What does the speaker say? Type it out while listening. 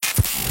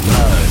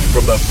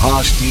From the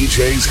Posh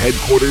DJs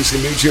headquarters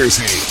in New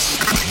Jersey,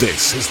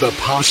 this is the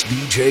Posh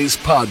DJs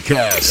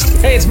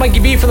Podcast. Hey, it's Mikey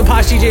B from the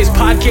Posh DJs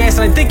Podcast,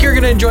 and I think you're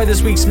going to enjoy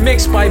this week's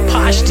mix by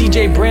Posh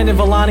DJ Brandon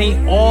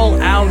Villani.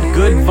 All out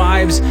good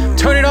vibes.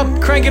 Turn it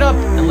up, crank it up,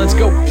 and let's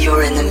go.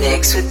 You're in the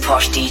mix with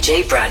Posh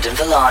DJ Brandon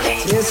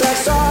Villani. It's like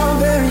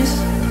strawberries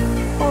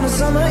on a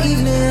summer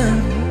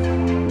evening,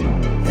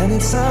 and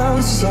it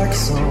sounds just like a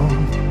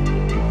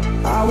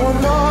song. I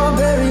want more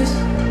berries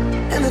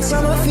and that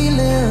summer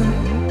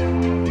feeling.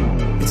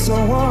 It's so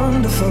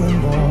wonderful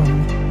and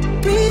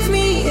warm. Breathe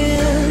me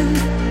in,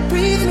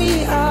 breathe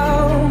me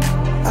out.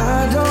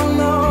 I don't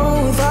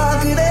know if I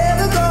could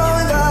ever go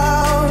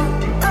without.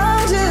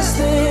 I'm just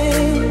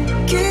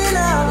thinking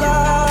out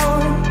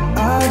loud.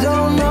 I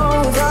don't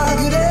know if I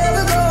could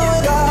ever go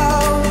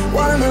without.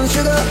 Watermelon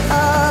sugar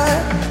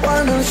high,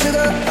 watermelon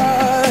sugar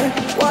high,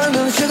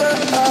 watermelon sugar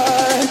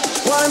high,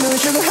 watermelon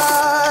sugar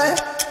high,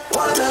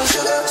 watermelon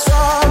sugar.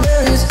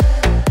 Strawberries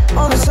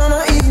on a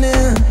summer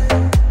evening.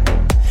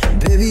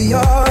 Baby,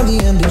 you're the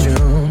end of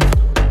June.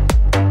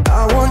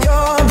 I want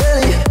your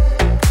belly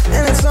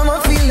and that summer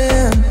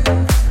feeling,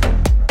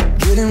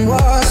 getting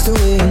washed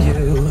away in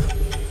you.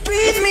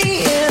 Breathe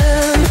me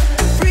in,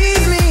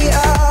 breathe me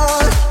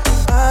out.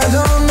 I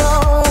don't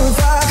know if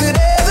I could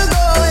ever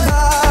go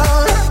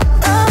without.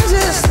 I'm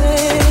just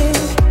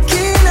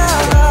thinking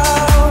out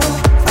loud.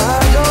 I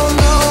don't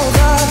know if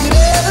I could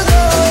ever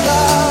go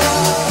without.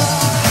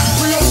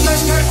 Pull up my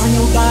skirt on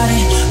your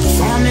body,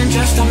 performing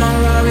just on my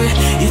Rari.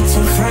 It's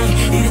a free,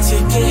 it's a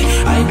ticket.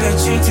 I bet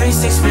you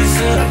taste expensive.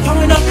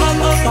 Pouring up,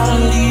 all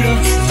a liter.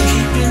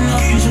 Keeping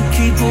up, you should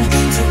keep it.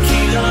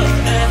 Tequila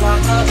and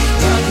vodka,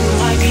 girl, you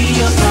might be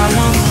a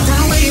problem. Run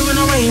away, run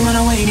away, run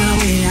away, run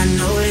away. I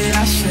know that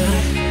I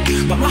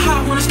should, but my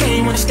heart wanna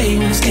stay, wanna stay,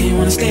 wanna stay,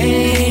 wanna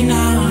stay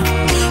now.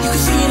 You can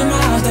see it in my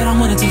eyes that I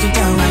wanna take it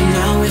down right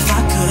now if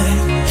I could.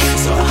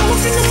 So I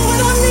hope you know what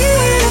I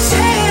mean to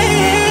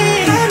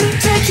say. Let me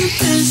take you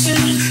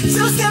dancing,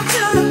 two-step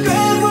to the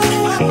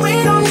bedroom. We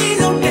don't need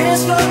no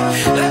dance floor.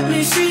 Let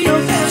me see your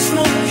best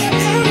move.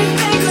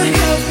 Anything could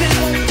help it.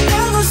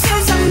 Ever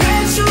since I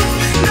met you,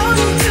 no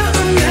need to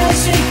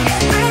imagine.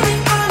 Really,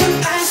 all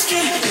I'm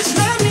asking is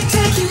let me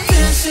take you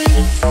dancing.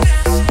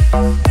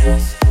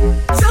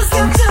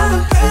 Two-step to the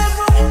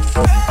bedroom.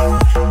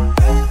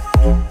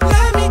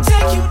 Let me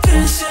take you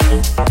dancing.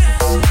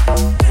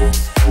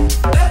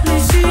 Let me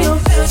see your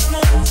best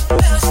move.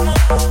 Best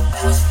move.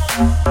 Best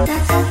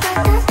move.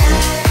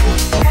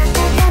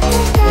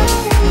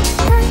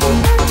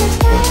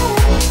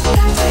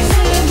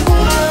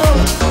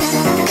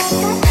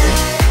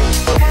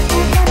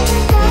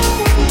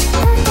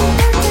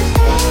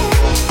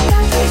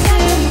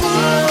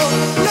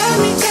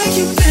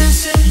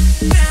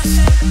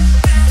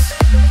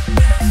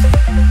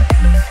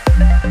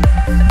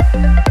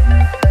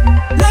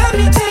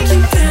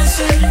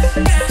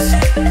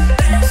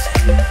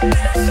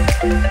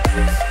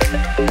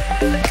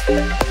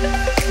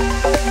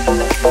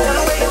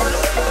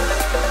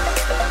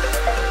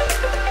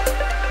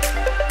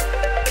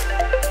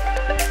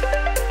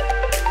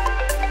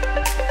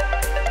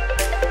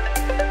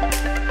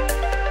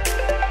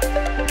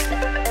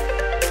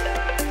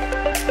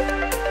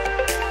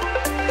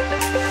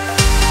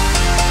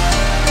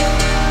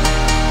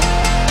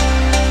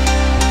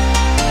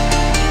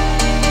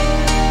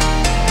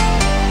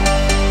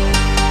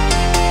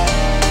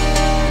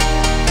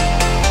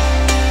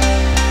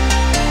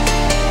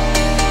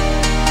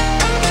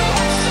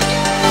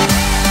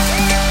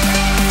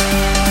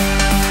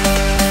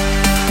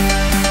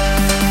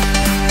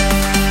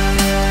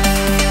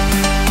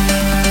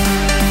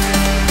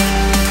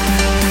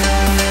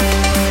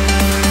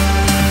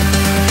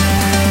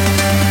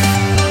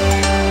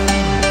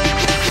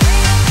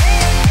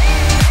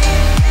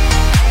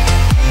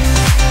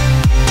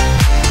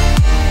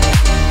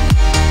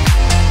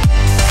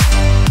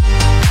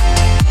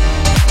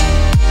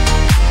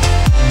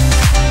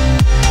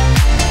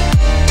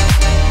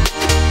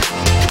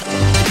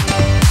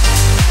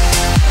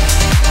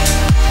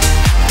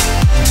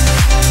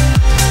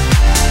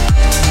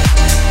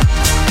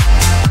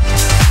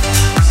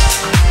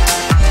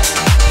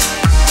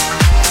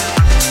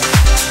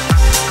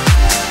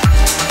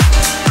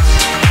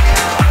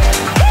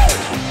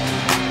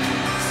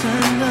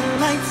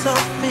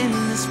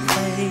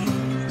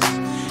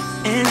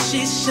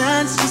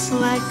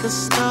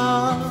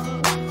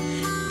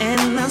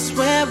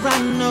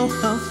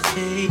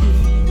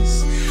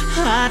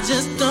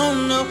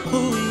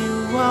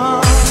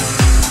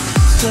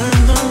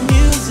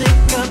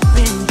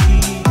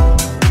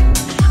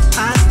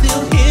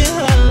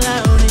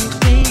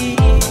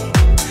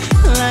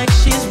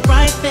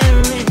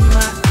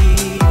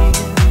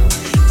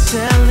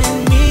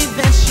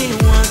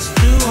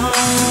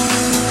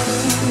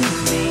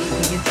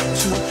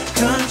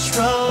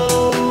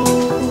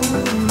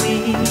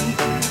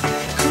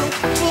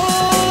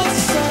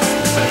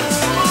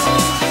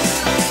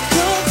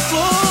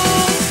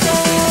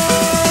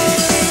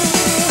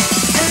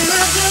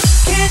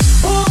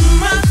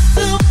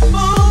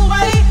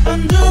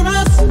 Under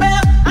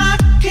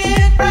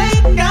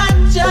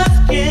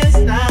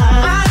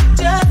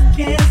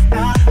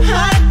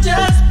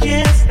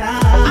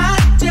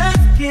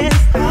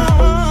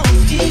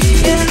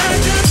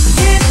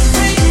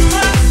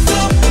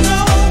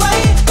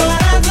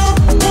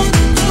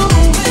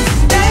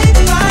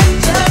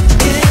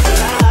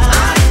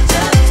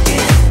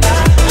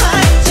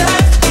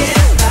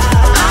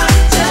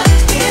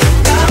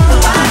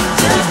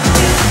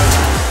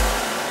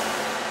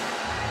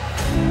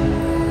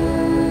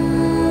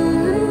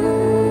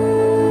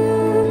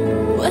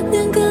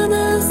You're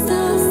gonna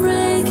stop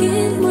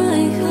breaking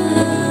my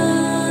heart.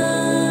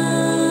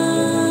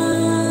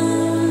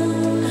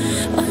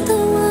 I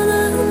don't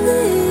wanna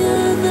be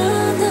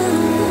another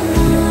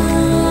one.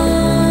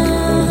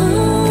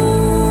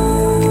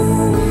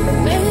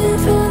 Maybe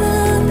for the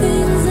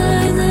things I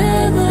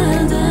never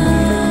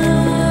done.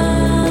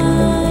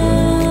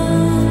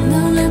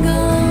 Don't let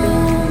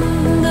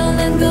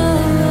go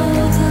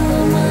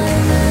till my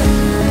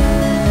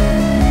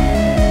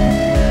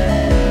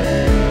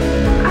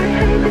I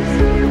hate to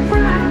see you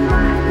cry,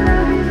 my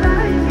love is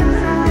dying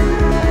inside.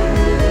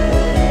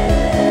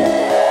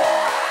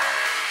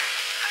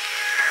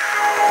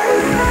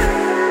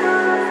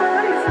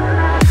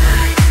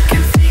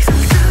 Can fix up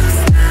those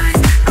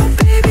lies. Oh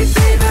baby,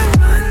 baby,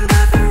 run,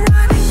 but I'm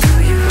running to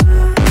you.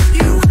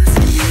 You want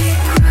to see me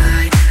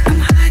cry? I'm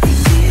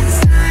hiding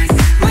inside.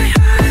 My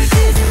heart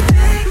is in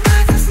pain,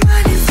 but I'm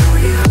smiling for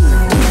you.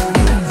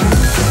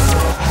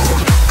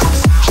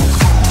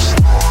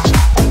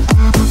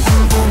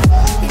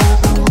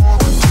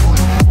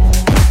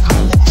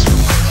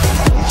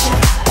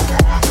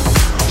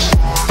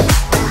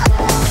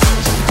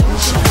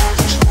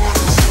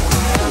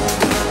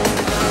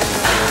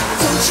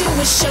 Don't you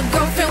wish your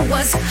girlfriend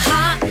was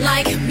hot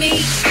like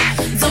me?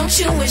 Don't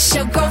you wish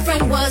your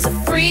girlfriend was a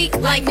freak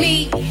like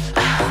me?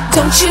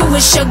 Don't you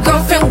wish your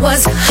girlfriend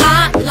was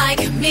hot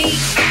like me?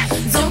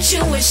 Don't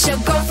you wish your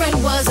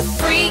girlfriend was a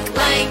freak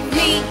like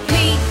me?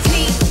 Me,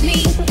 me,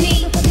 me, me,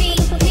 me,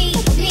 me,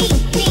 me,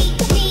 me, me,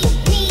 me,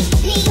 me,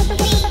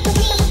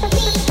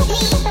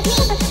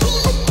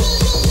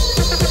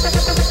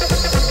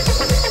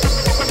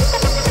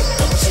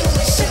 Don't you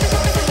wish your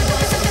girlfriend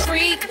was a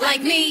freak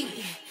like me?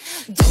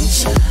 Don't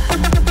you?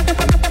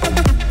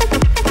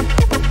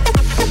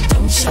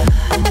 Don't you?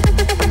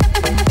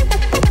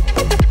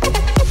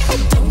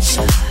 Don't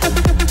you?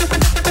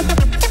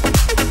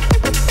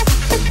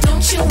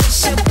 Don't you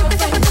wish your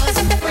girlfriend was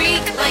a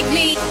freak like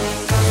me?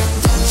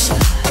 Don't you?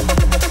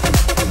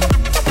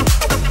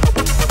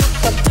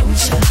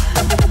 Don't you?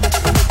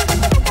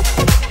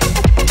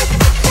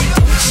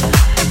 Don't you?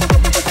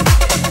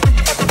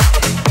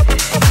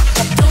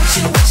 Don't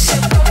you wish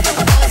your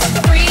girlfriend was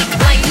a freak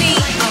like me?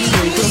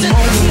 Take a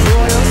moment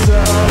for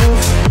yourself.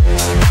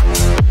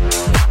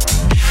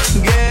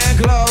 Get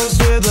close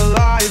with the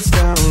lights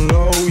down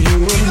low. You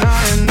and I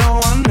and no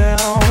one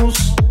else.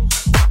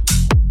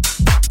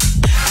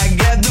 I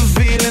get the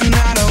feeling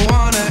that I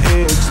wanna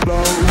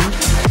explode.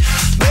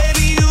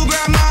 Baby, you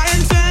grab my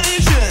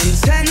attention.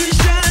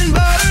 Tension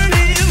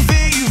burning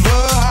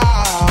fever.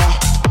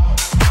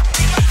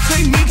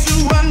 Take me to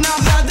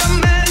another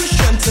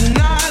dimension.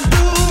 Tonight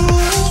the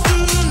rules do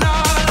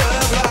not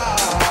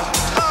apply.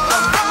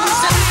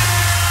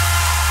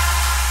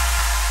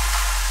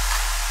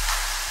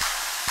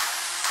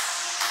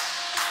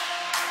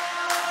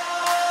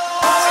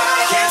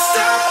 I can't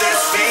stop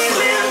this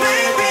feeling,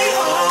 baby.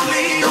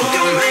 Only you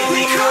can make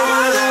me come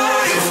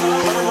alive.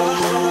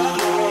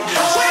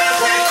 When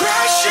we're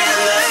crashing,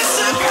 there's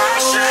a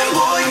passion,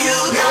 boy. You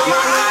got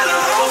my heart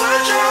on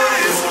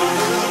overdrive.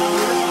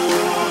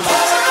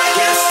 I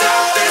can't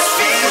stop this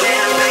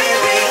feeling,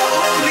 baby.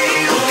 Only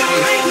you can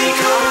make me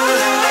come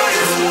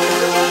alive.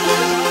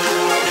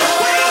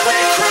 When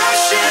we're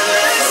crashing,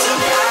 there's a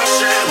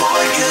passion,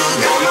 boy. You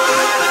got my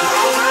heart on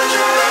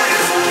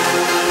overdrive.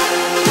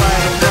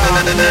 Right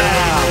about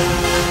now,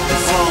 the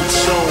funk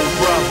soul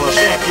brother,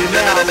 check it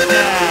out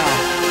now.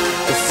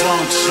 The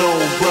funk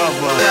soul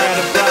brother, right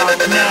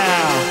about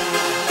now.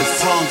 The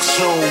funk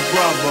soul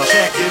brother,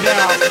 check it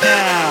out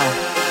now.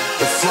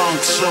 The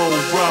funk soul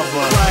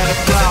brother, right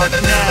about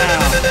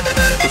now.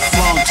 The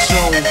funk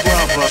soul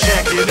brother,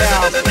 check it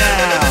out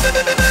now.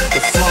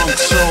 The funk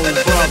soul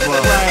brother,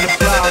 right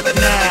about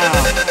now.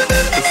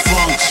 The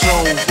funk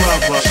soul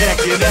brother,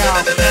 check it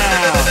out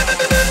now.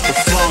 The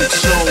funk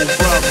soul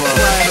brother,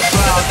 right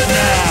about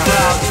now.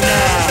 About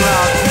now,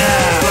 about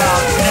now,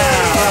 about now,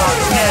 about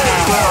now,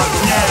 about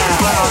now,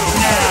 about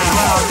now,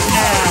 about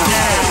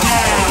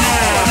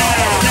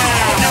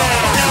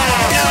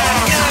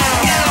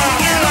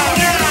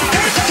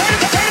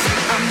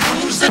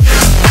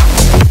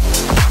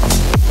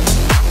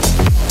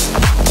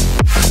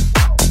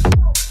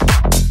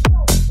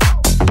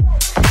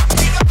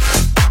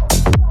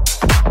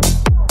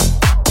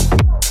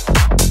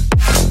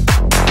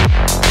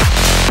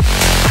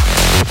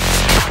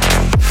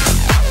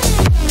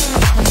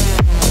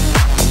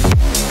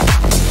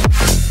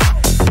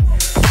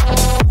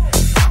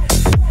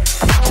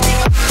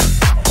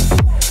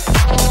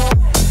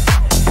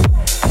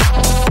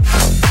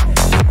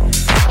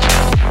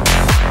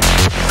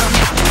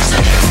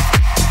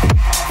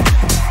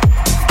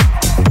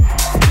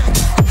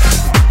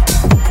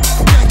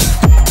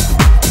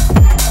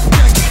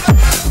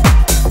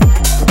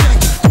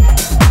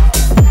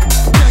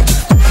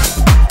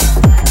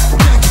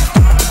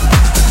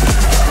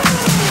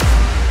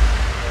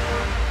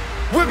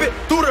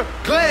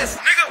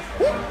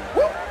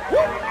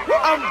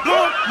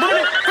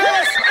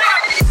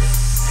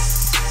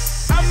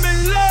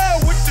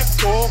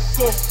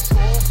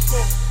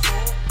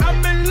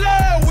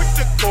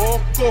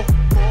coco.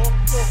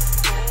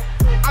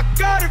 I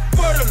got it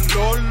for the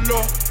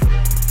Lolo.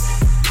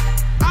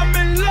 I'm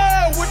in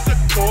love with the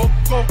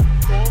coco.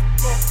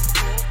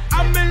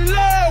 I'm in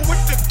love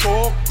with the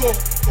coco.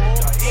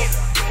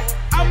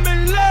 I'm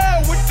in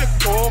love with the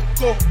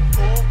coco.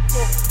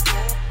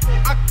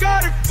 I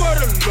got it for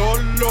the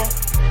Lolo.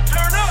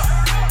 Turn up.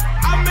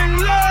 I'm in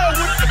love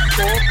with the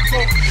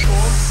coco.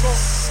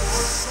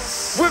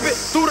 Whip it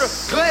through the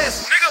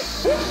glass, nigga.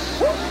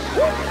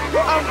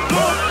 I'm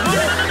blowing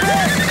money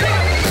fast,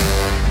 nigga.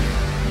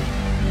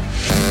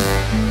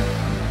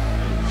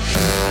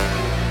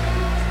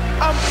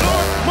 I'm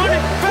blowing money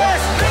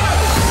fast, nigga.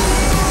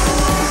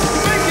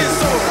 Baking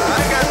soda,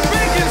 I got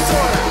baking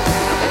soda.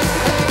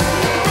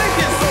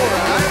 Baking soda,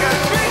 I got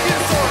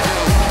baking soda.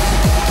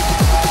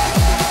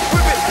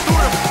 Whip it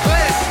through the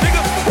glass,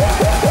 nigga.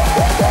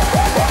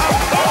 I'm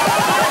blowing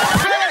money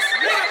fast,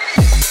 nigga.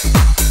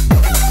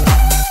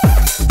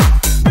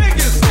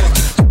 Baking soda.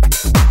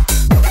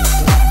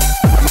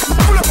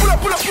 Pull up, pull up,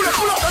 pull up, pull up,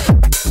 pull up.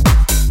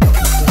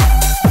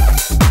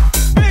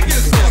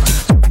 Baking soda.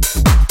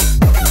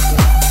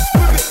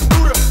 Whip it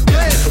through the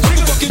glass,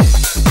 nigga. Baking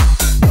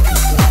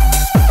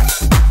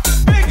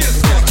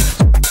soda.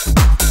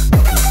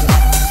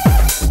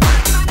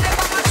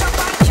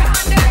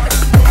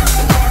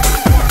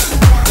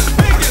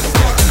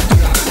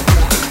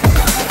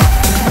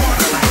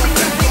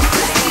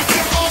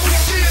 Oh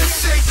shit,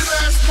 shake that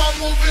ass, while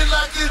moving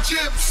like a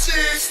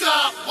gypsy.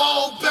 Stop,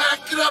 whoa, back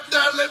it up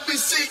now, let me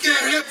see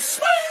your hips.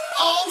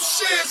 Oh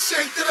shit,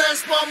 shake that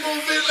ass, while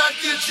moving like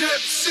a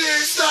gypsy.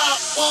 Stop,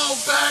 whoa,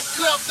 back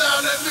it up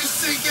now, let me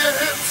see your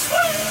hips.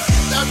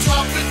 Now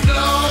drop it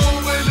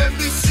low and let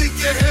me see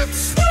your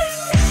hips.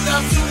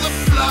 Now to the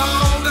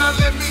floor, now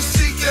let me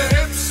see your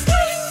hips.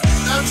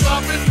 Now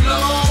drop it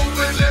low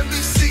and let me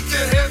see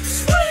your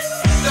hips.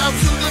 Now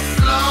to the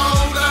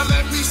floor, now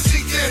let me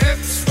see your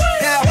hips.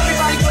 Now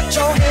everybody put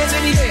your hands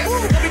in the air.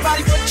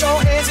 Everybody put your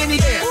hands in the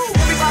air.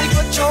 Everybody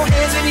put your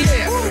hands in the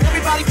air.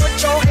 Everybody put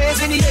your hands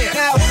in the air.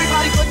 Now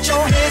everybody put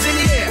your hands in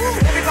the air.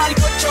 Everybody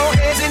put your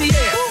hands in the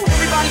air.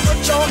 Everybody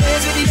put your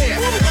hands in the air.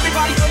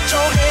 Everybody put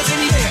your hands in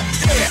the air.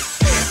 Yeah.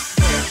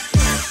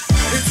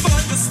 It's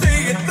fun to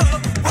stay at the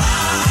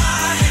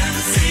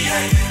YMCA.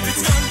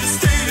 It's fun to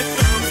stay at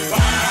the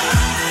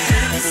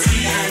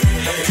YMCA.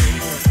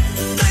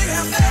 They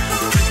have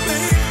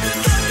everything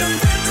that you're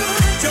meant to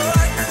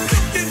enjoy.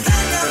 You can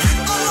hang out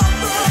with all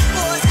the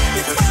boys.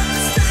 It's fun to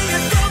stay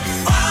at the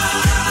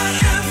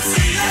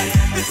YMCA.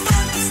 It's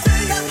fun to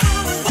stay at the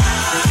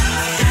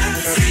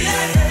YMCA.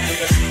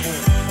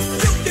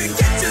 You can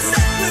get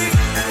yourself clean.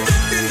 You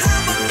can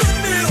have a good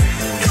meal.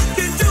 You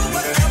can do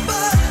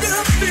whatever you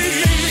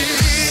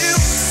feel.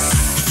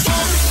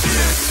 Oh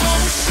shit,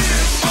 oh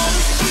shit, oh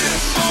shit,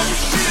 oh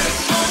shit,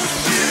 oh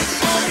shit,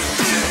 oh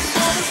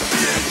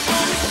shit,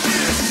 oh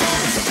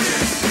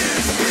shit,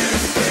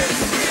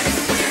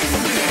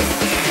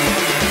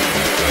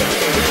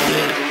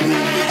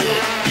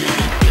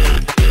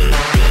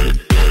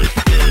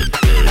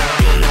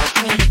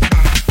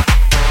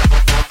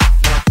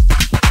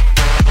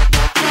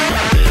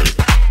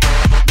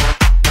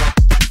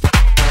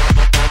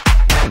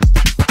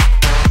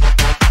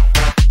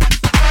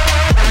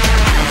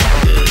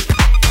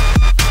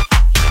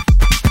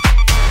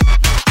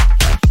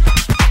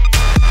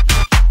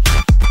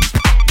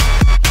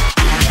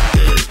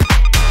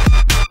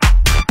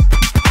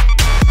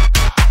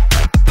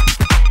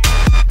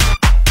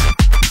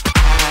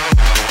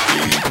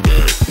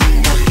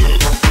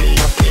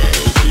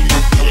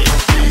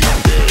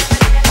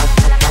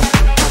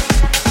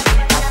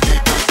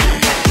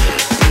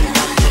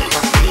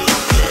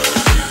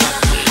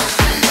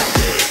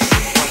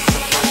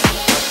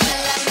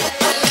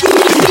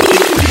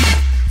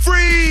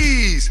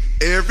 freeze!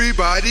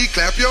 Everybody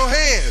clap your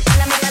hands.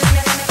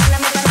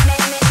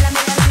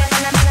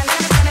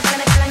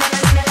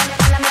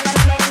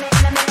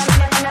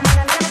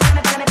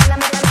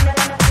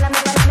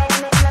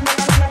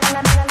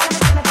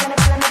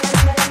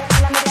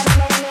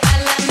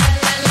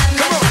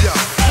 Come on, y'all.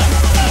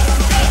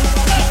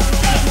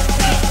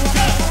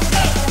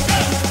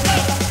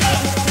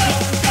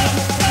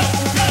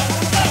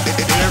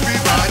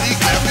 Everybody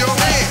clap your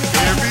hands.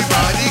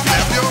 Everybody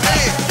clap your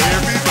hands.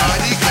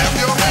 Everybody clap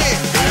your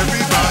hands.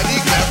 Everybody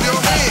clap your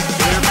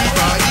hands.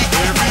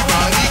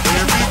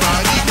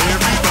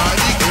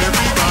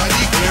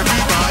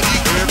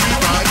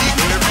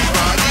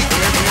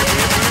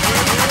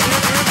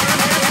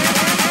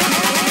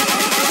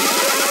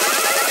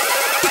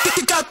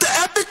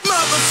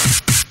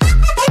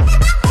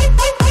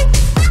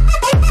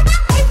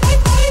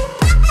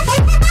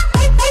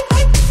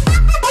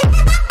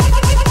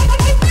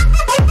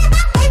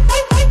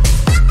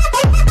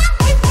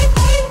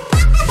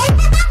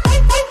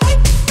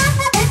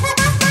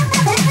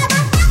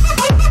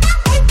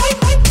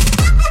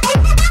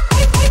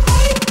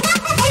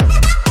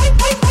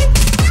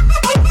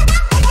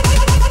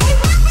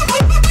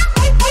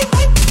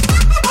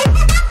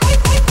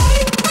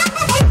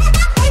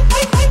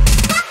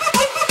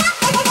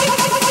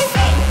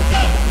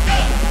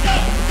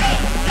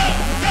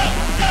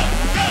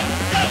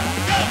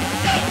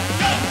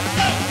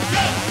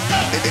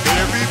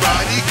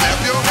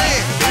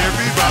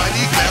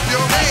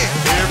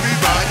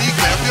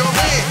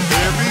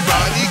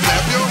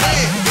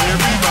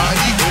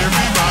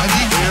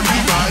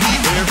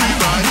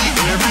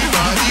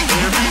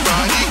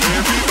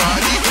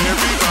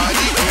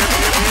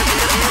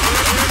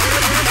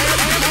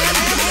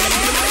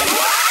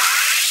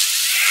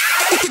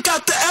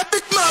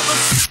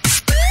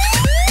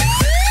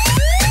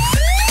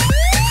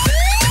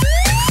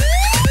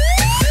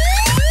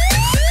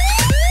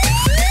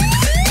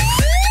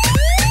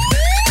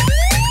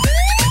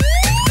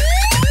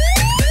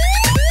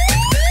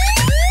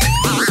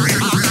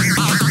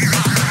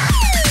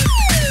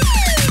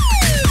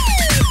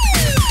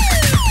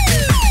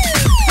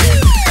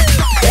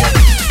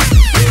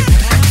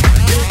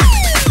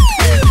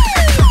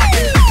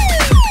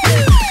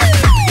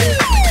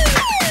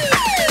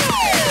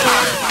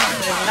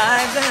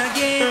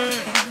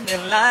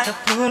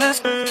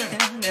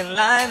 their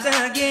lives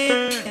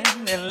again,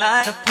 their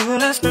lives to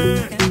pull us,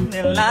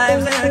 their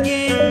lives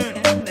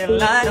again, their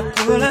lives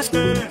to pull us,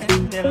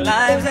 their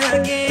lives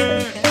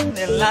again,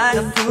 their lives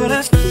to pull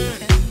us,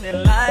 their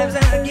lives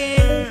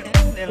again,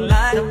 their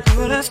lives to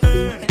pull us,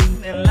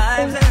 their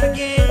lives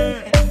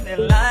again, their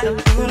lives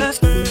to pull us,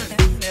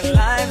 their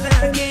lives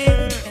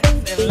again,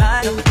 their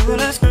lives to pull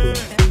us,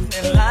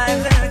 their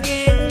lives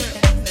again,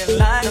 their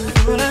lives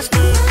to pull us,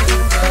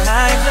 their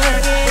lives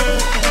again,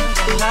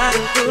 their lives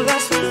to pull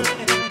us,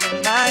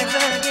 their lives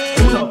again.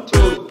 1,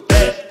 2,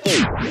 3.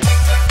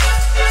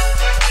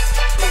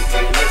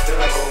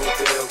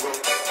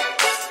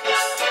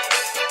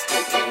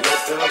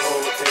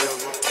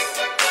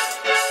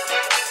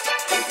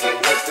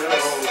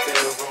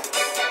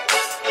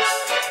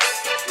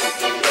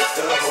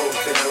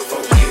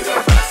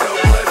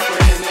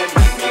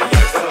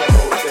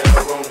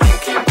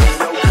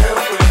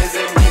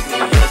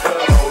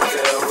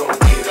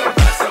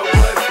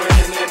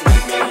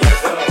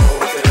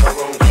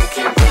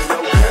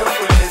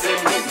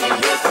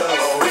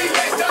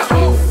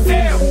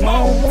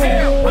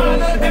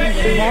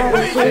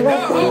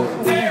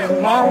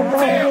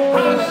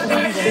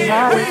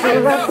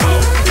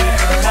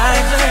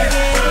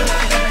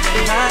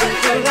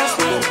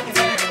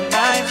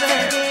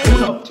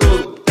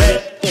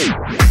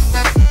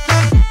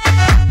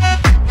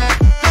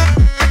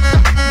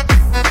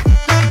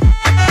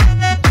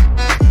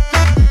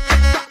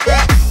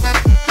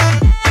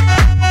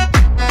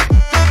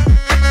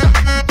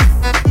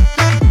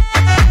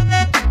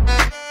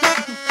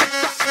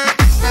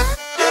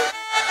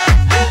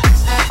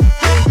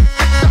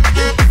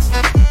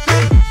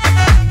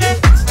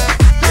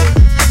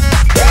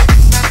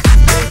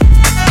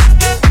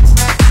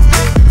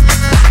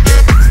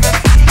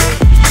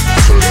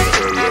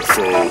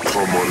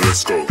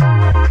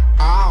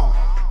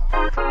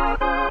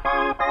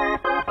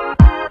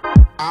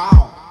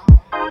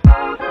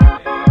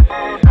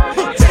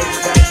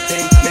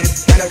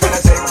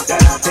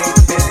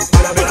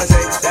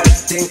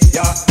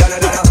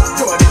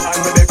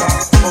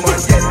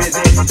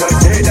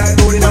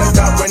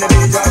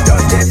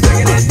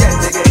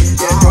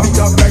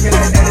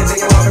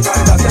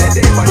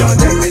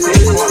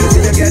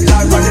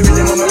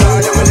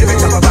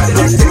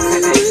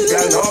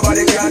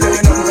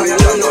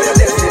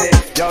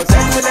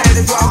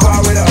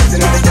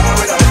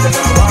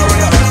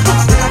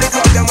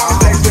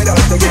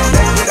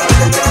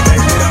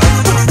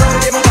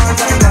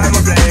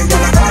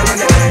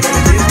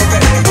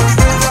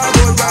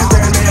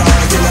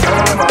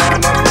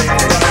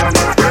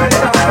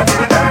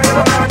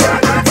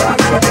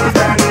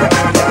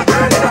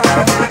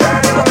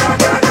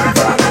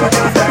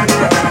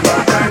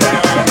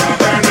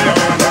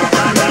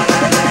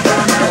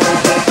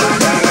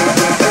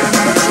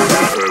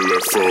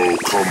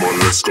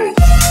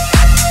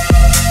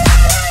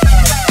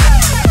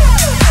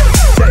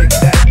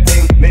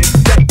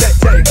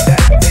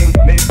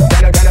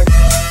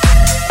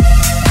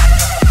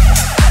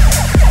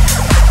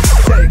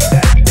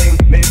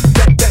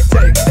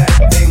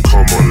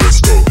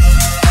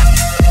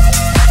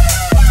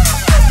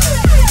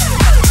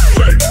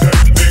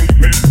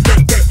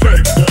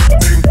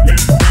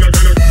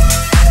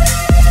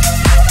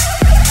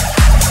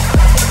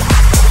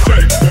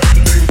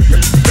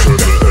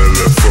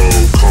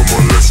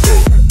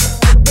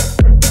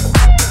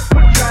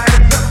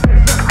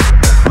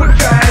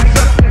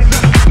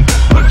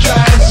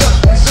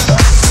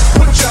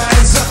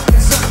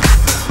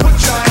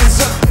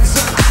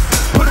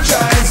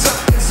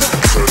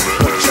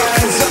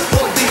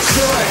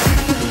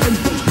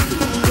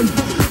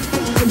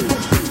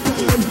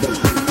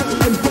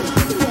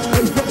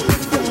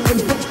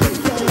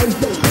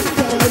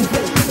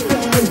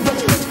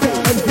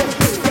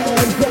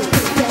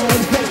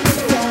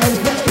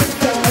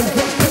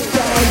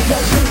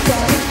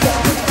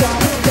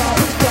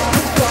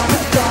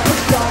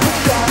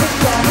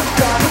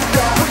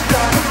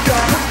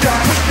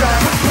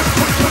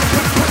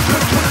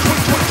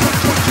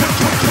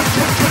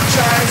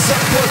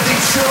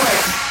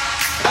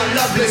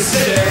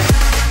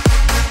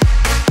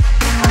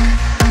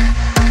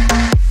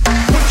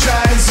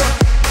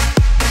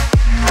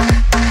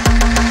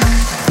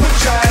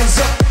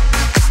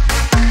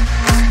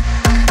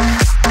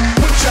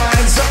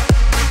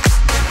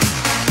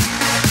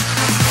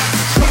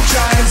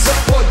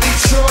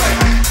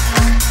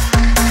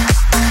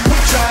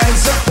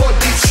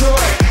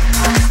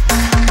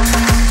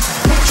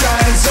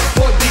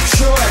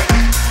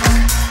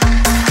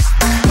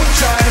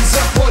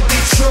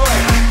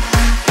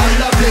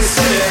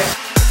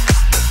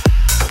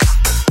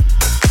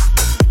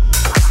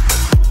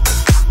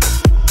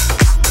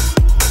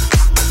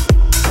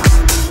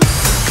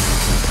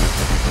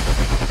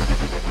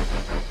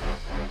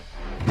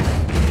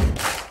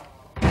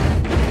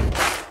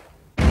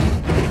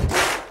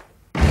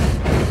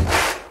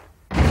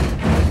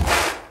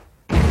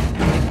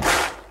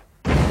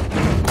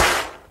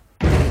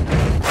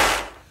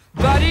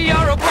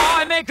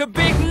 make a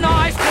big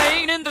noise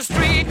playing in the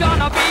street.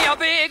 Gonna be a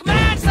big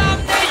man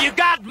someday. You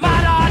got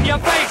mud on your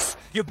face.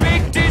 you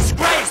big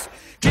disgrace,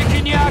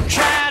 kicking your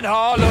can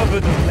all over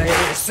the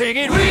place,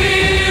 singing, we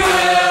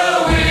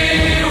will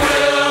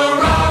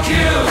rock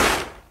you.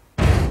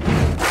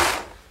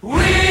 We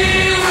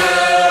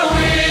will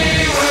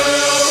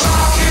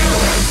rock you,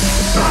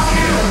 rock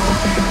you,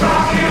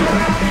 rock you,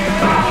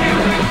 rock you, rock you,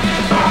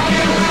 rock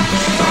you,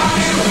 rock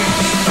you,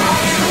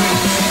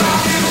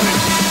 rock you,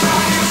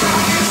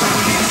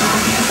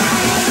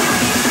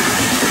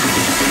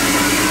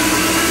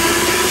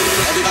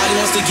 everybody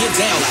wants to get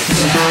down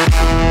like that.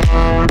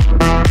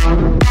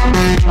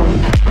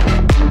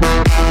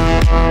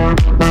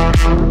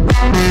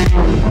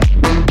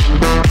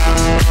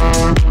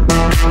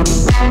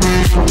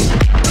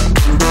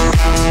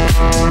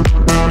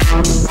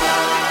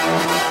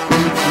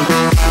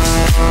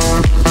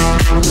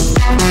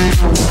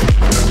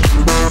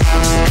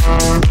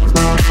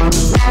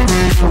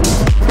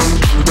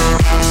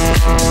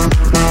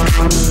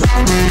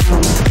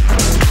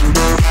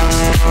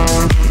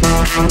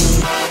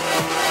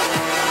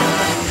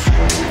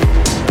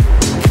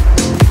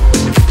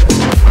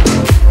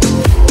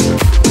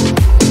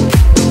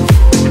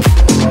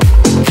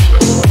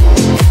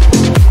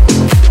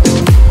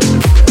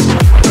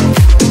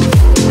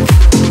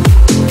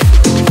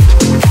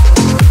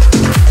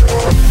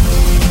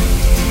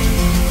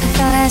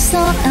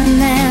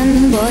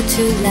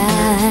 To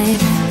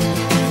life.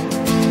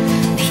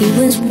 He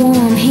was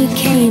warm, he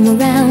came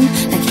around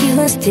like he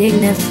was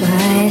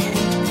dignified.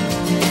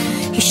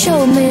 He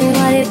showed me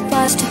what it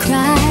was to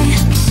cry.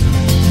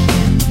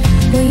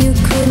 Well, you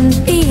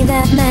couldn't be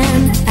that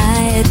man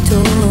I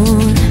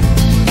adored.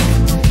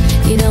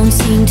 You don't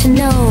seem to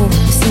know,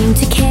 seem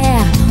to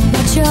care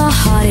what your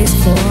heart is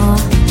for.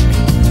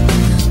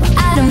 Well,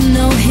 I don't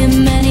know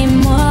him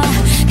anymore.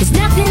 There's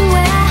nothing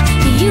where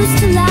he used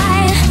to lie.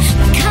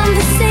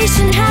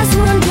 Conversation has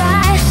run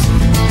dry.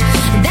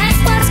 That's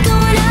what's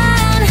going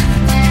on.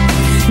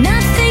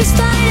 Nothing's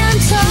fine, I'm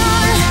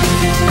torn.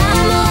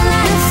 I'm all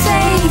out of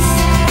faith.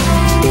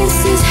 This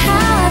is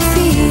how I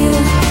feel.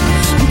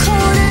 I'm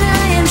cold and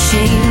I am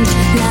shamed,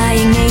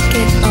 lying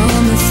naked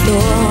on the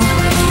floor.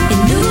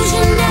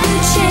 Illusion never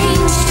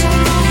changed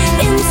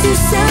into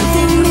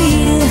something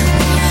real.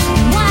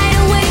 I'm wide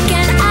awake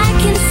and I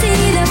can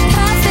see the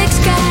perfect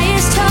sky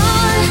is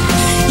torn.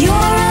 You're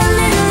a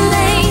little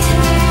late,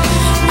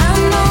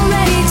 I'm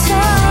already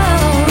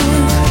torn.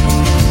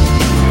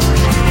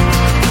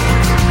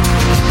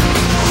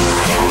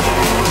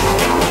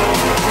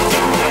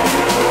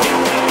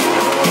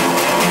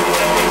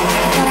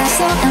 But I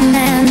saw a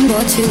man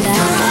brought to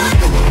life.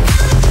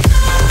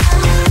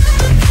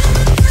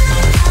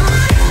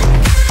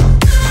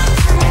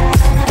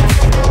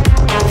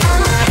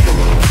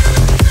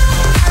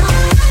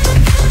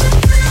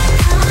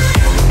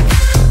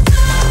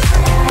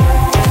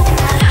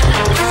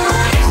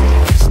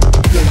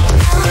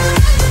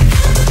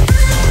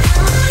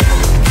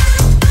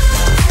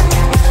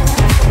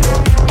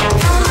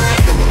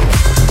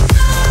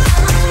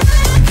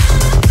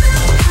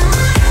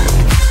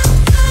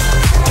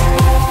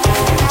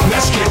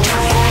 Let's get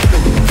down.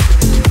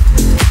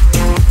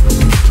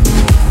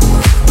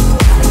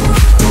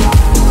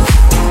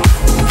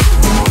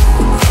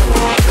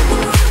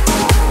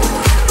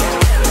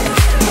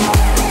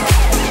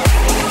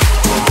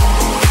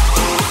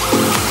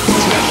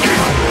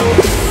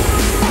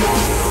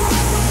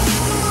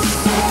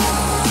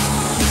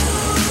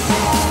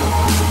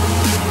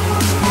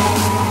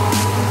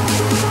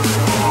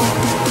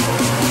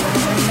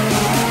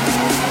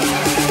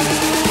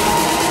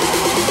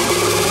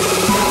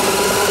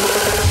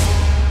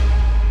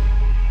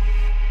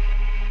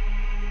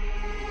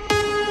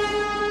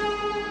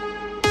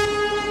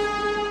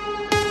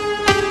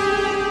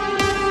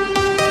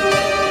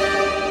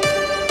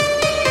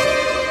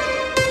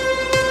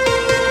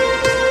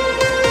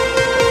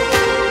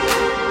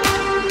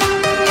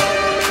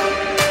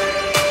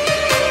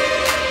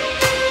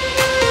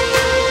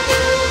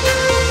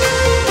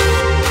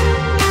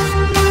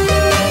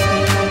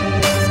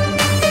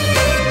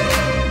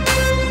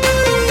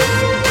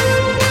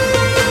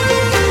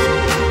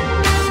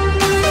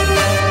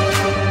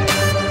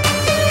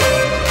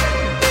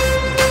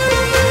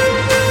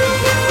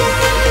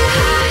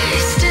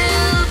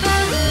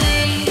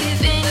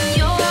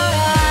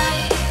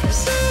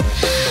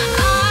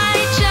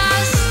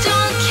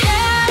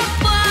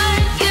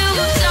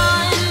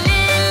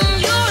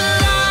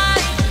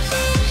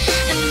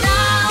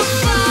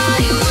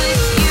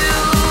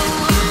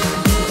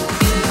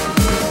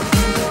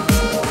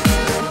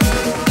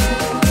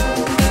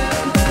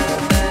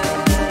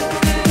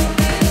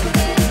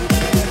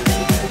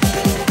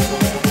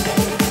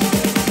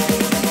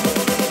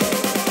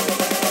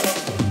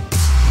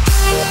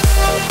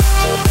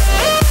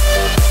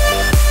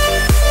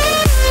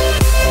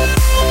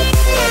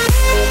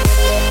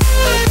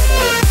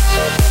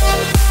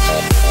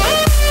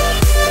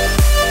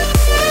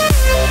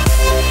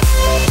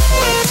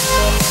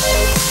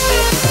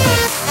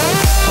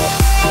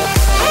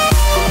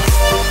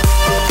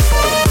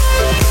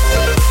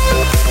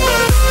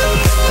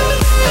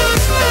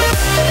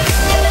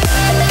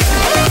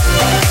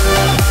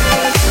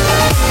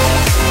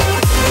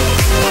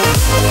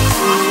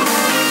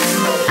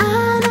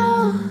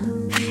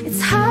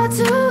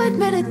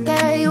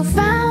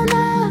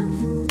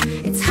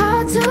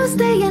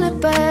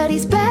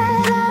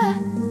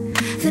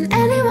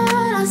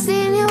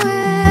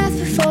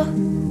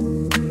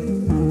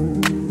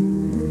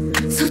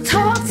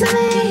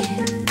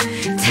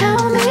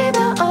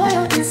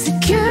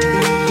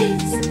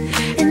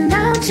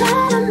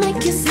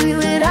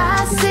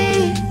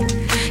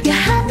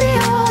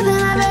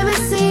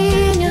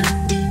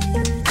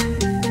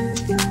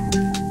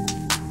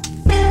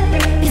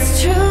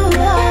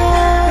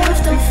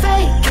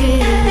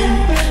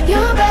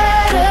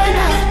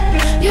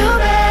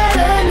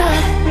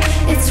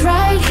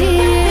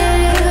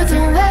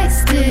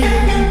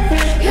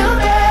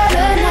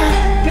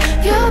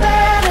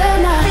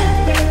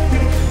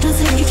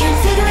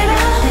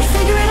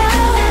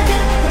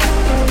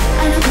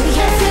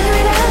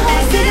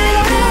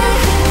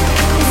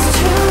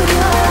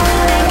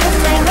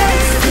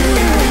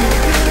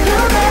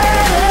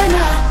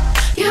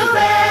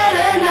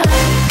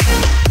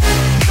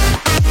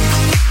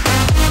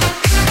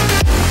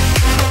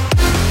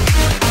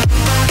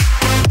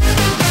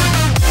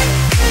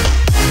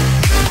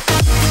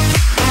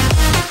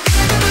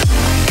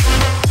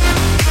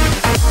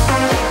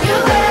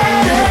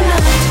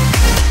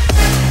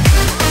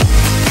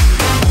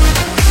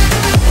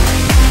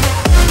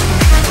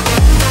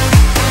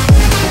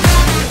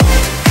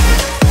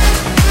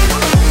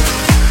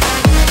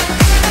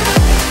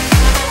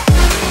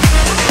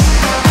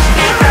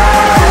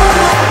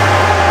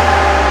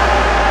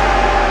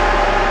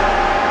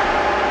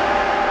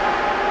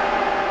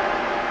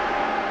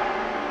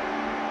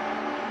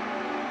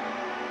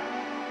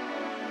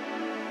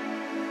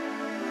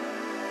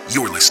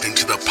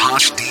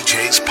 Posh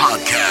DJs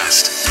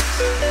podcast.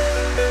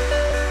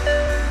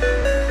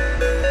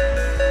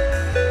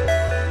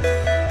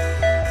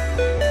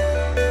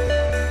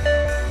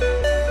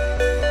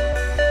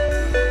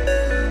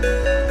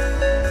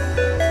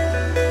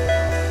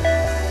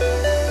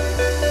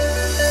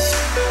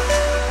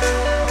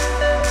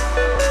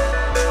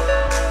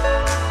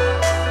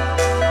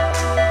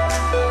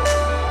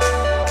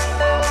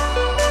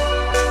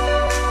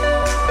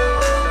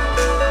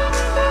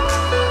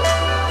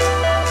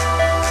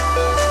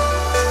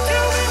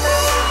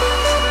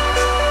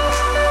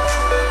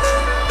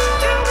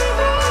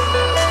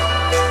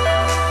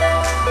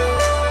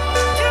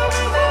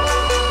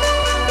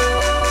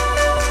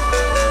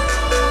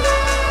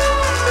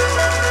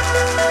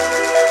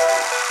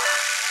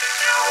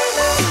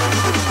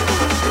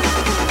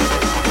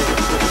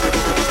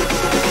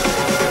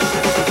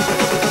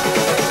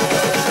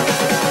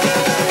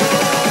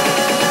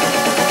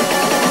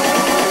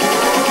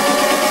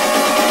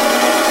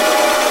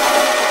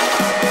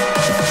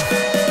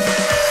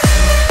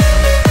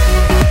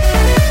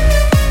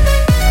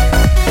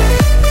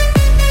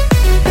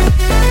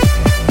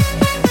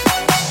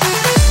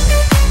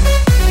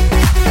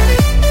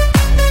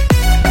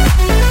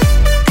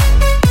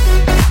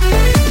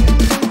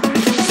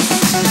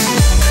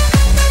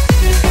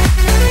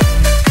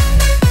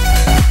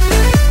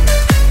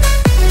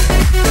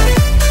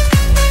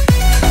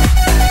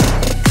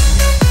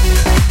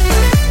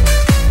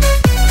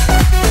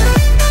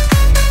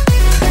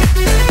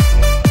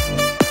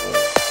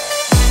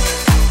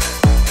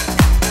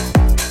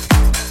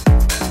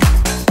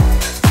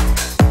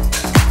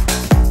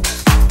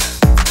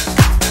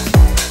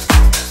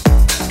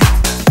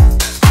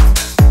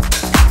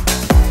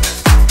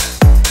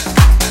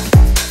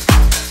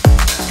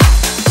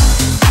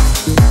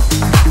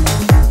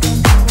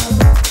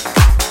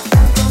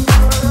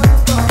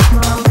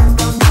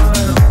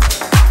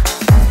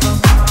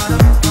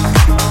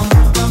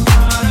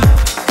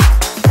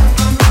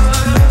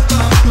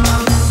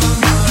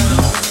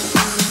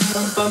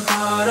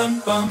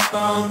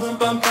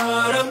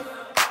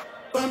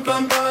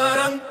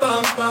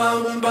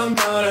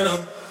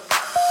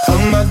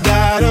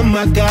 Oh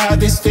my God,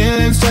 these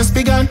feelings just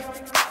begun.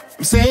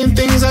 I'm saying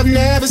things I've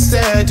never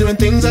said, doing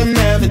things I've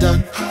never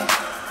done.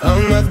 Oh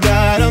my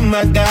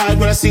God,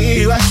 when I see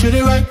you I should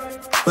it right,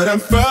 but I'm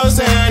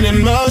frozen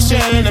in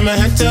motion and my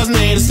head tells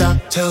me to stop.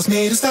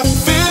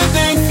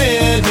 Feeling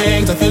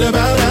feelings I feel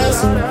about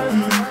us.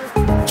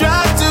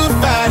 Try to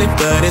fight it,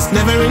 but it's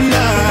never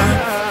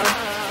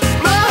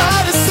enough. My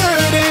heart is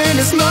hurting,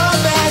 it's more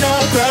than a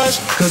crush,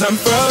 'cause I'm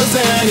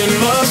frozen in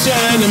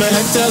motion and my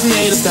head tells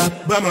me to stop,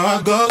 but my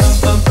heart goes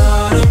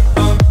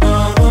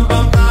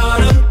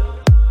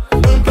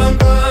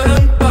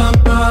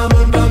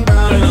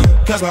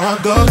cause my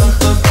heart goes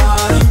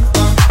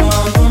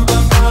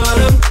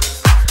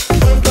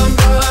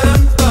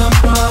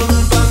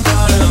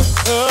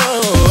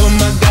oh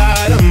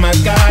my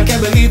God,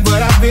 can't believe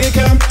what I've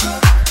become.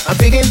 I'm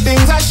thinking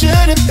things I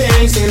shouldn't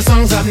think, singing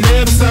songs I've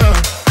never sung.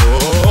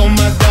 Oh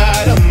my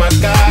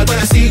God, when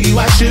I see you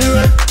I should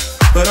run,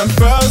 but I'm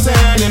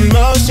frozen in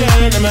motion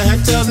and my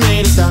head tells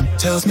me to stop.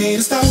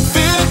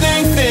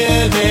 Feeling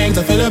feelings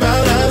I feel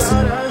about us.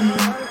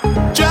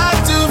 Try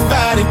to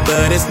fight it,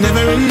 but it's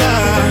never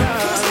enough.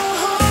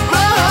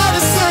 My heart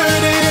is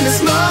hurting,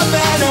 it's more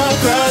than a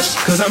crush,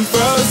 'cause I'm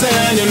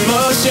frozen in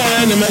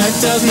motion and my head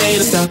tells me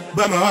to stop,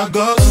 but my heart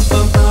goes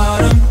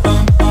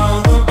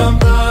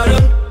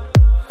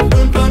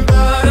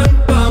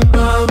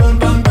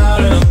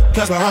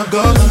cause my heart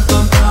goes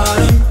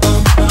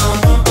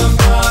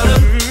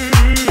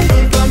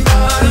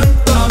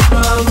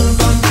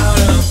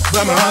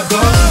but my heart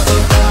goes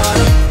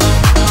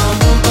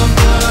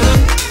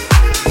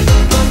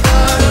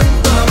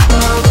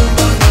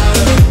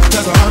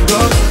cause my heart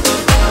goes.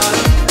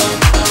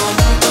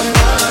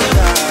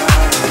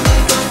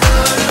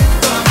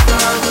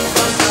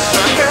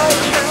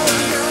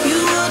 You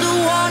were the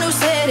one who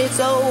said it's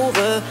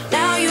over,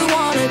 now you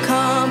wanna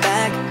come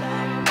back.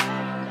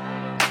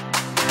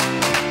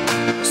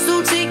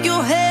 So take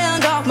your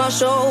hand off my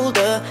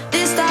shoulder,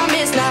 this time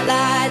it's not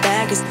like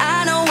that, 'cause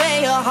I know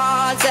where your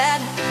heart's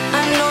at.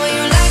 I know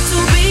you like to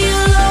be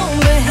alone,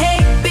 but hey,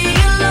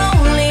 being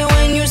lonely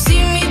when you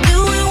see me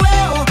doing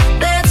well,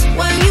 that's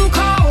when you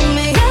call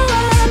me. Now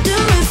I'm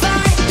doing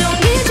fine, don't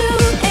need you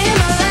in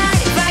my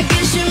life, I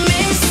guess you're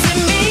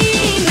missing me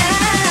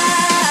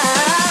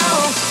now.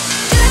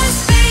 Just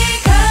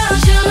because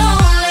you're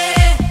lonely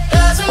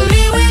doesn't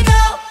mean we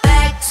go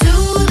back to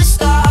the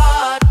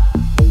start.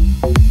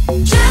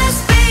 Just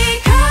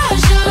because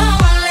you're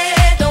lonely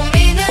don't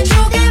mean that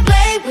you can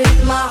play with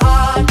my heart.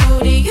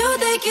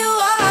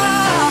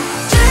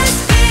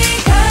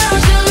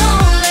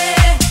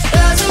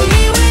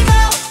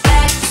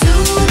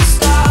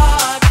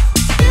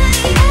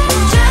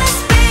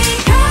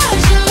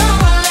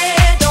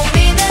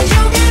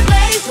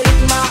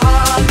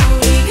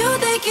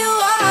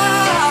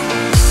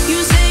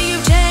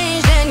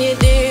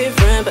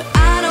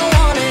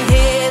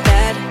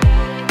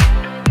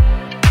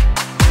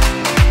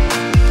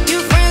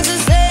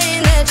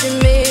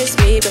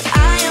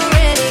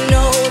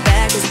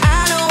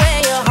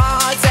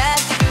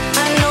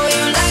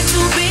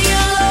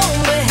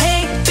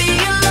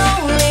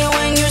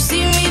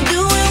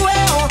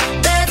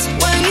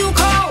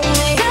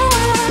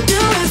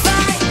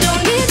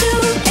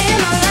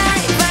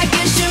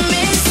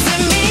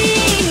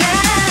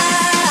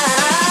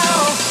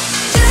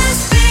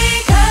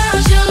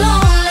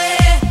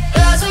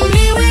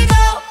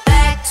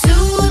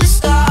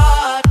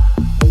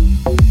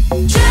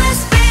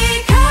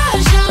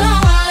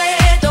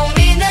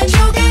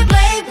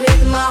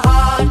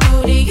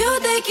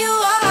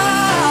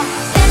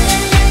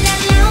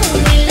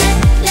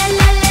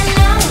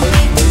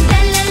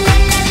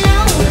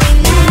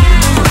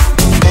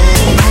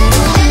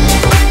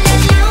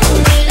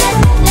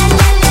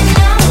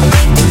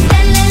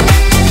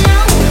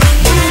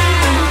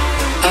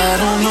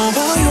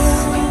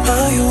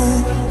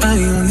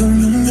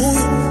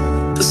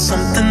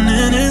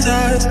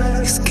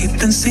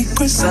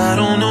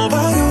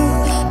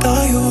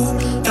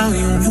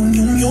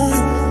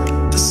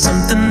 There's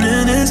something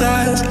in his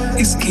eyes,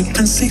 he's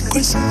keeping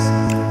secrets.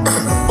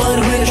 What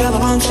a way to drop a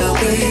bombshell,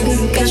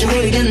 baby. Guess you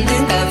really didn't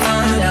think I'd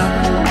find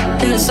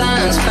out. In the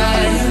silence,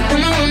 cry.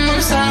 And I'm on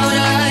the side with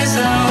eyes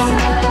out.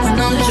 I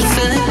know that you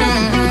feel it,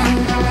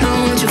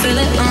 know that you feel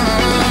it,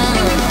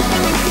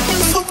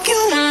 Fuck you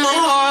in my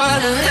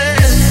heart ahead.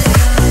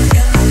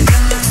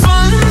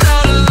 Falling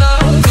out of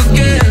love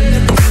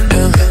again.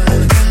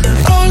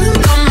 Falling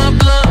on my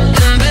blood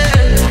in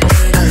bed.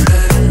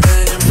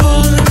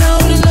 Falling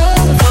out of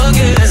love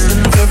again. It's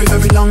been a very,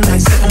 very long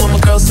night. Sitting with my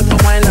girl, sipping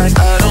wine like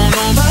I don't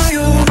know about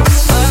you,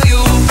 about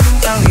you,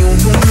 about you,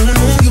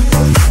 you.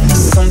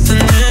 There's something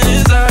in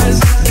his eyes,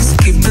 he's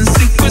keeping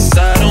secrets. I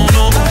don't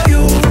know about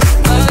you,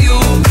 about you,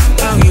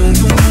 about you,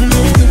 you.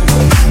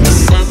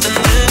 There's something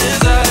in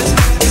his eyes,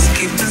 he's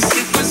keeping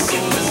secrets.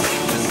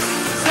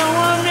 So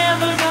I'm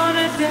never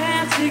gonna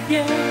dance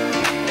again.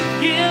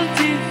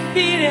 Guilty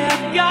feet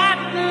have got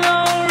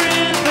no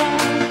rhythm,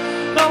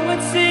 though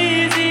it's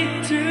easy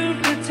to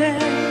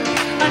pretend.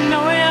 I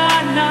know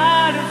you're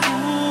not a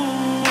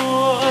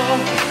fool.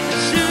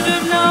 Should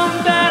have known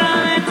better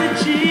than to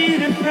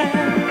cheat a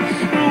friend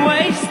and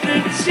waste the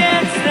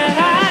chance that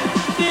I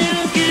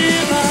didn't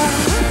give up.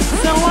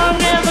 So I'm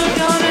never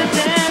gonna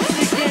dance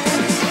again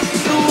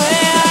the way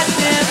I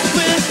danced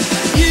with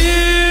you.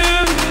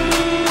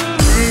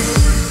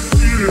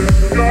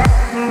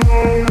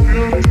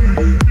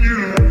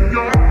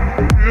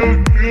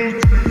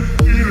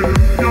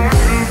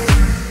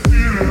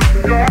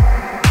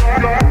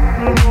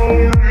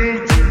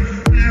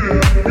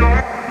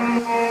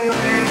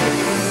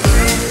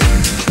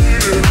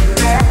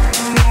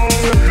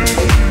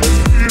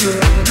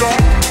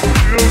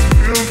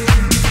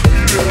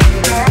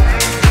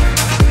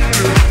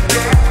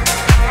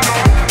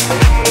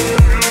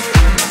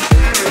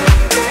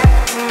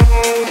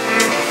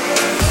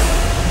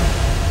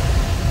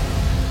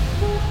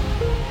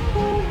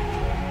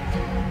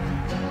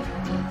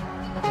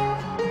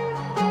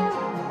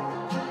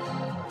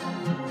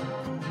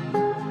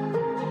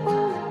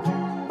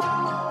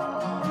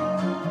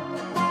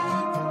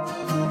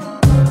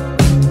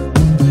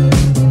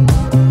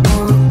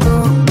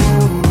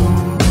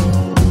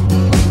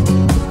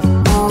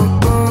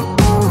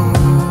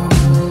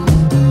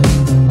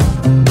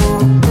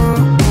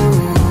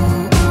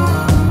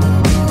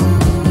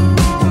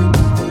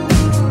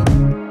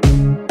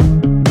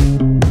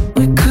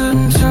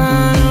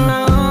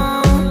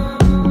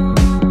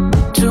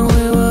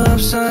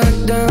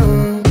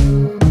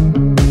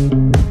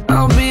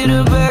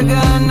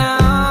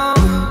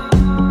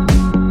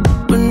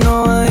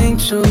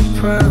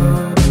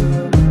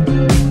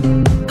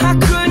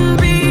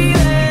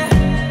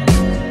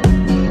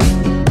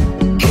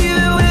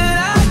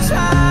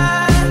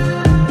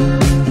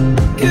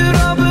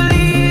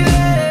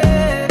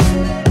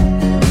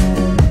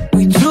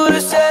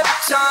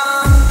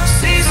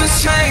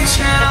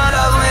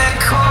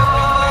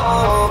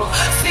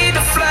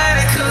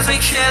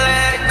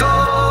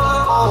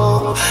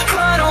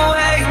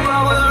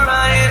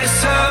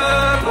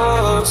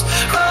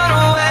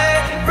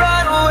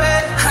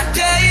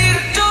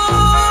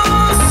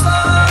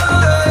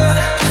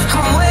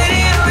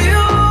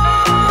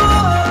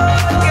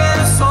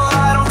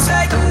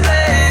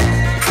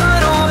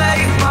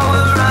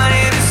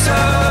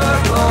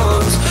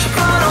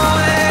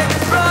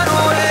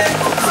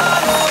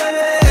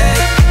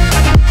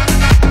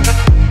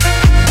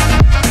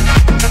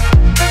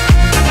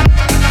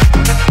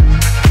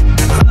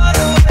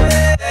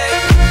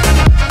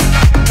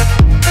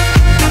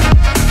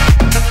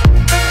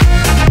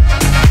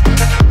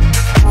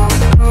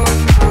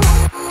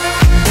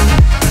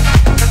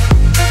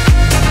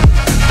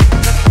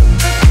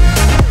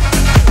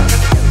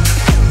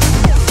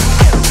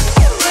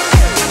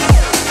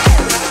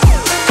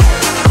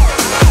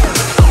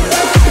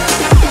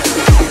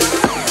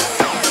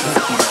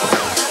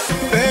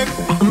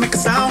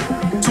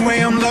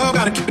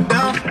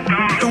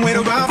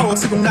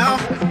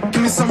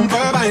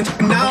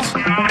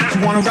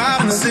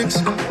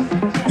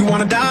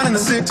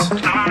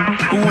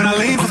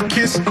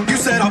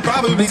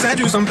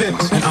 Some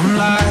pics. And I'm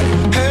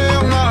like,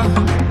 hell no,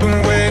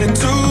 been waiting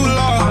too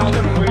long.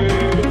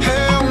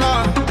 Hell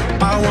no,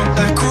 I want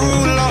that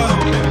cruel love.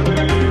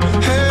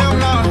 Hell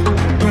no,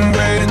 been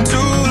waiting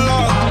too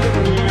long.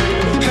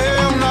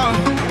 Hell no,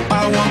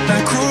 I want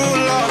that cruel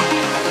love.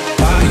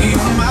 Body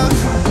on my,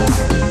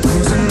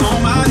 losing all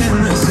my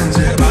innocence.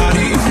 Yeah,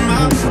 body on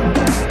my,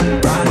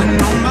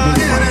 riding on my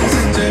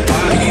innocence. Yeah,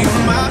 body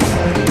on my,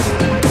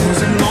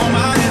 losing all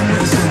my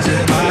innocence.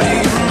 Yeah, body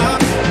on my,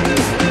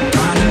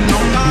 riding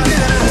on my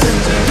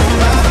innocence.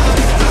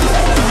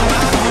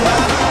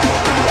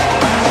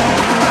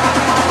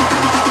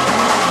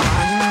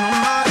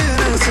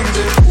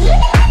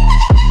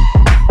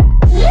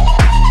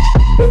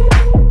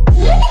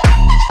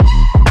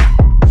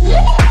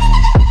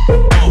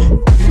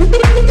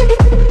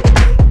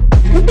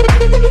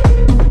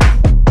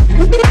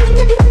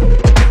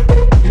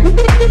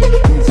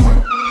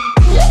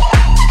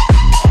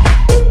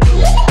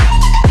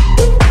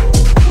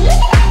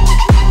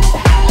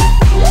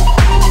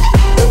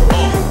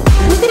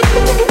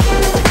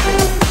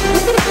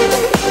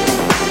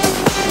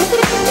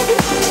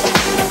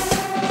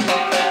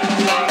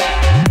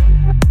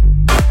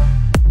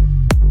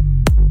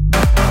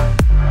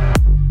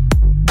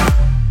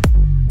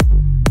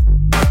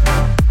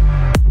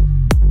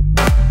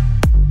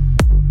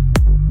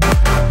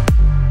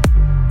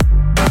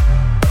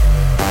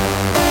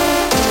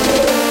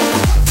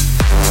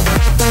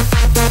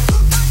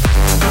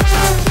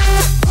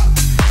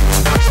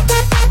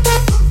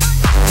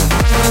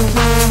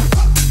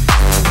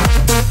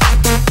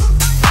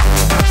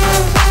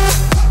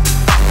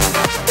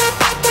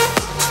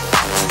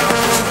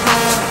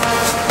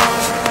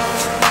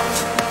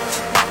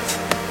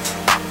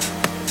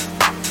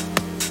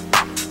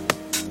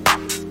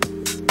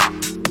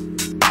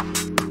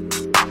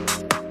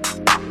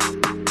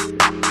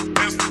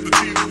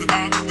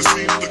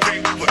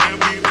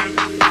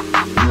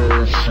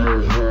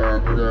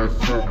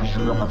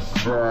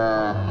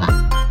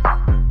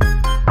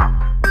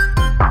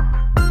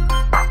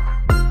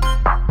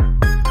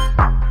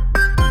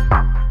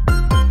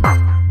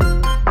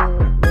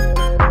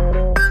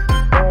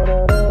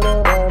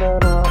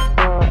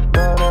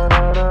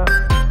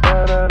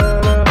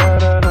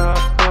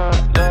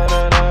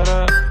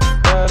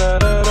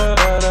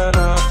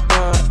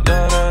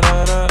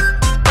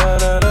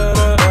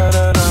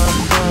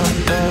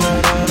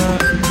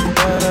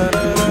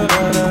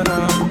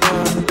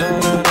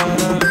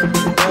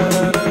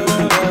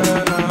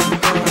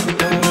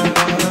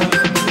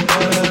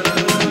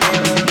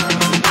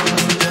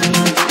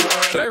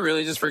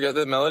 Forget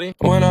the melody.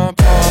 When I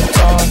popped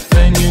off,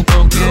 then you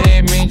go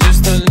gave me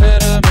just a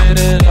little bit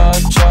of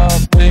love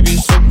chop. Baby,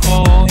 so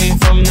cold, he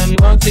from the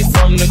north, he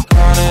from the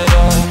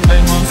Canada. They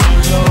want so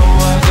low,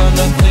 I got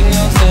nothing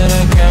else that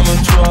I can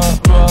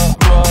withdraw.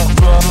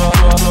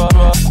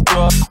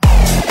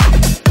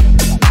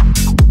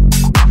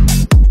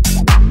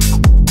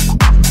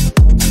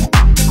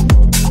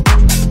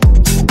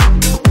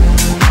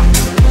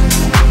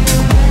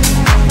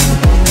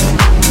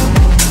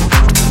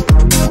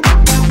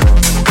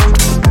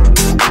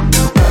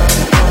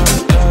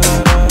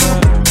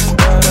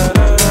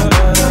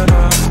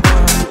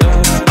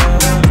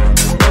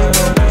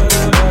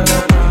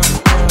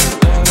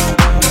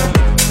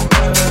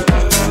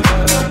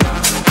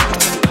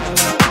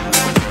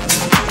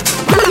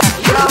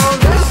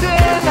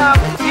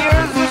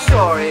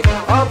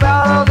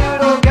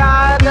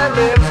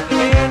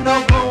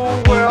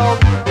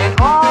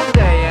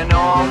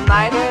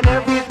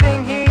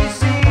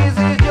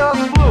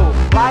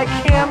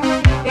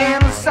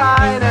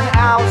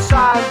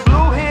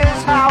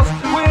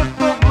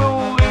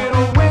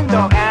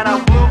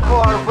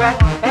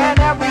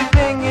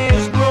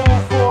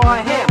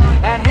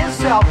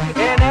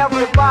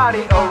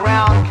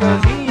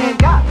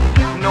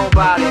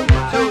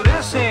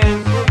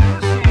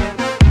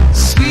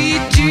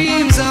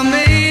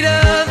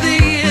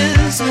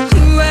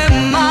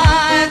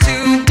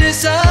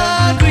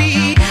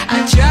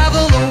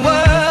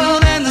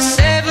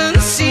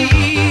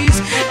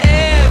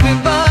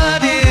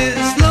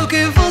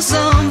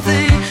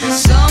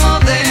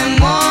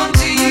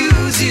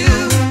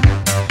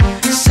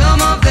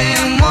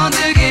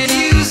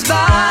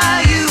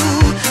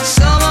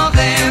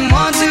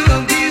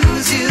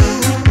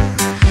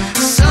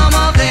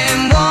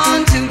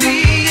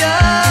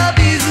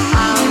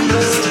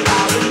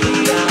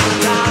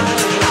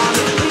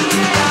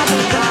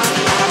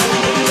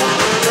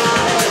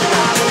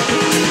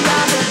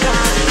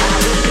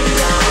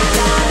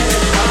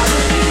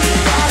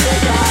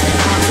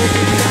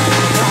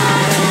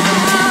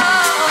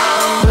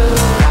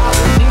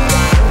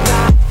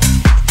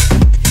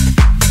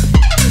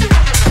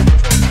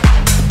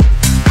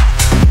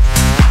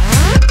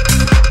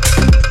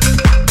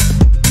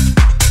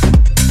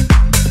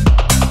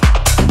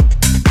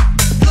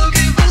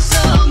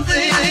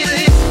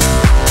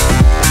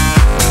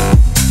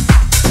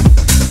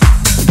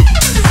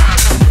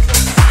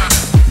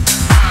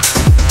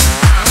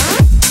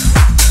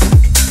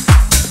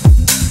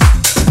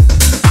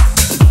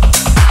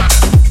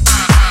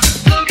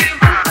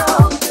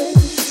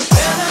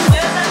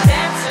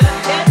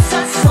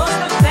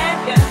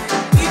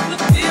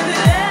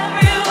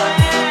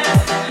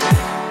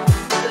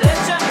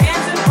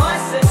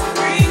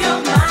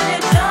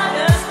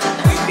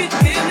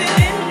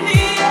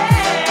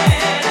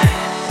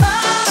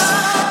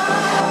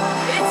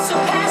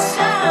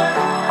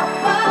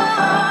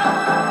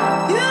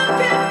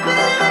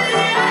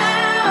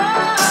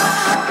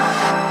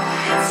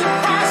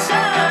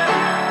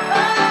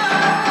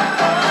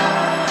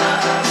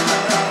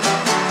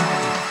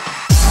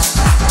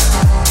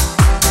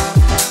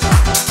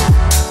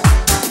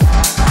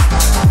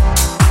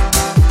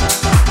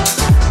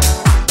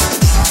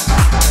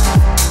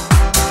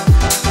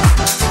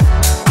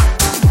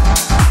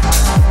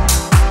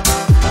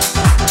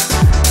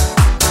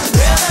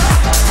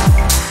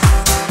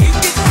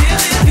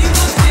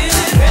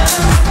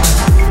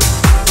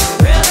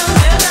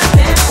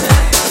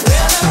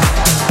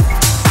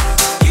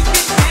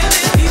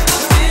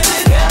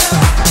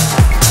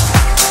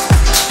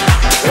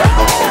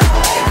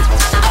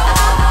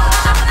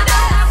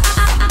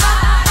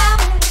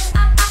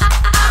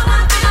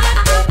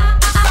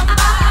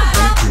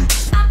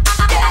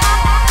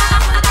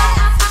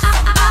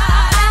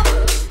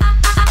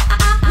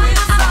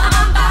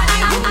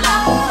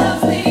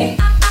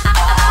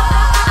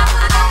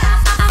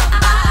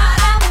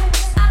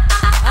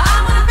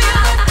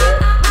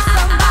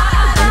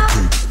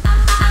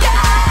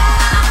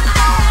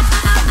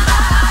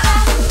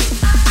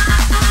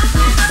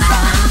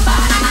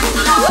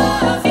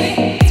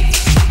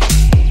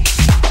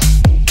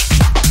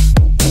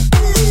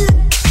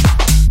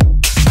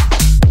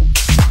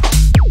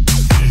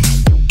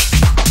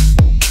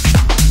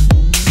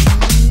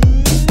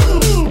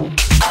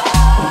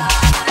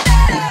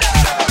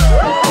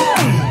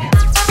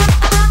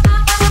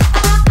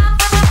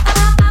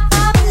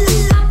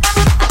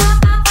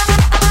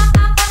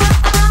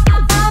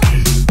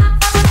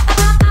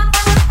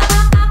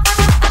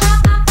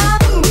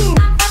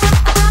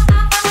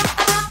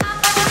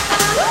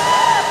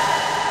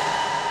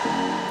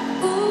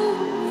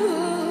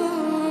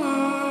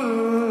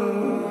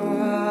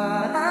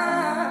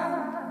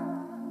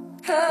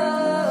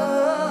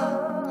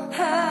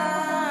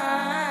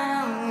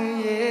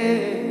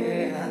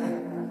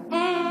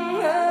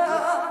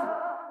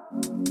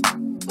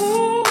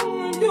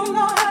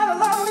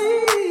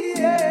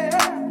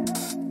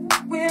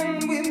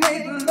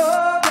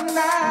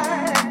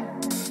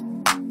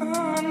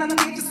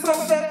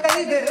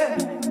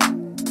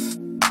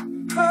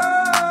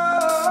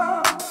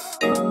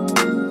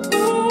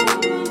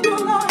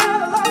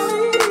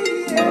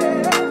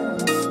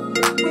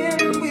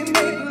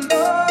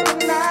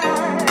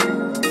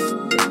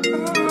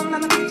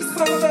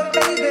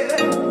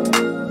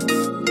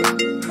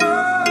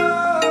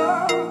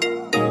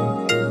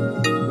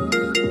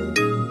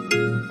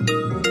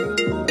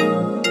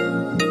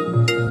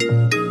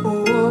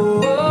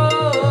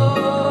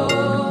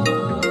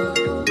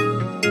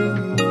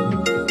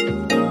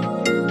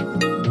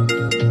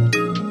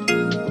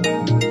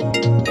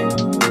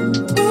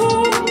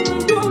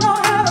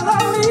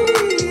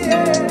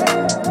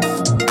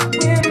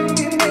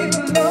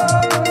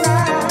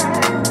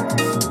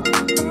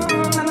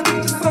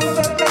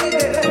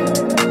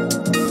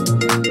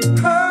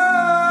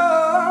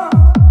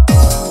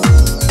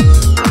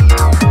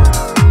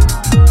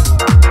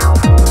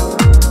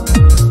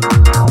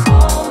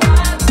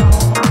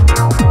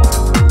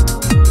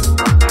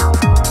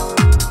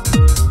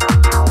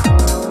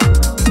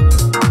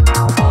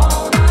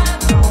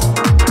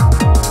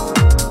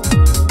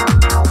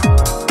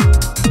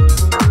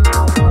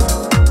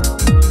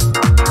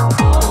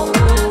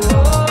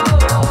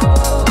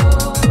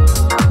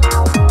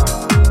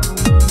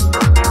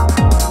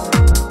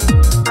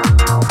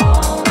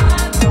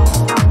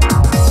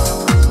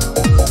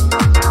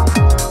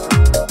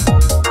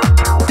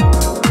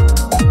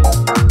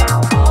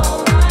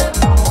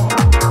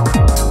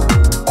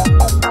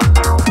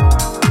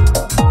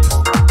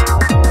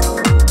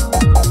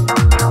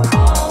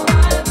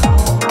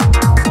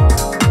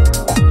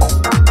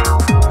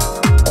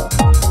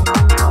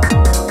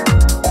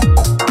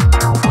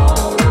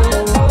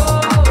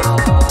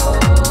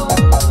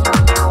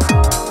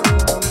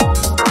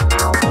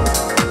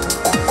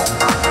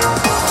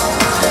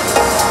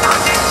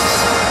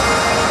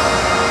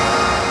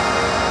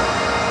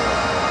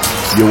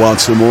 You want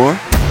some more?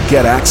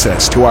 Get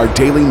access to our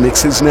daily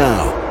mixes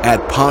now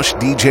at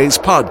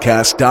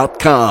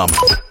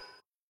poshdjspodcast.com.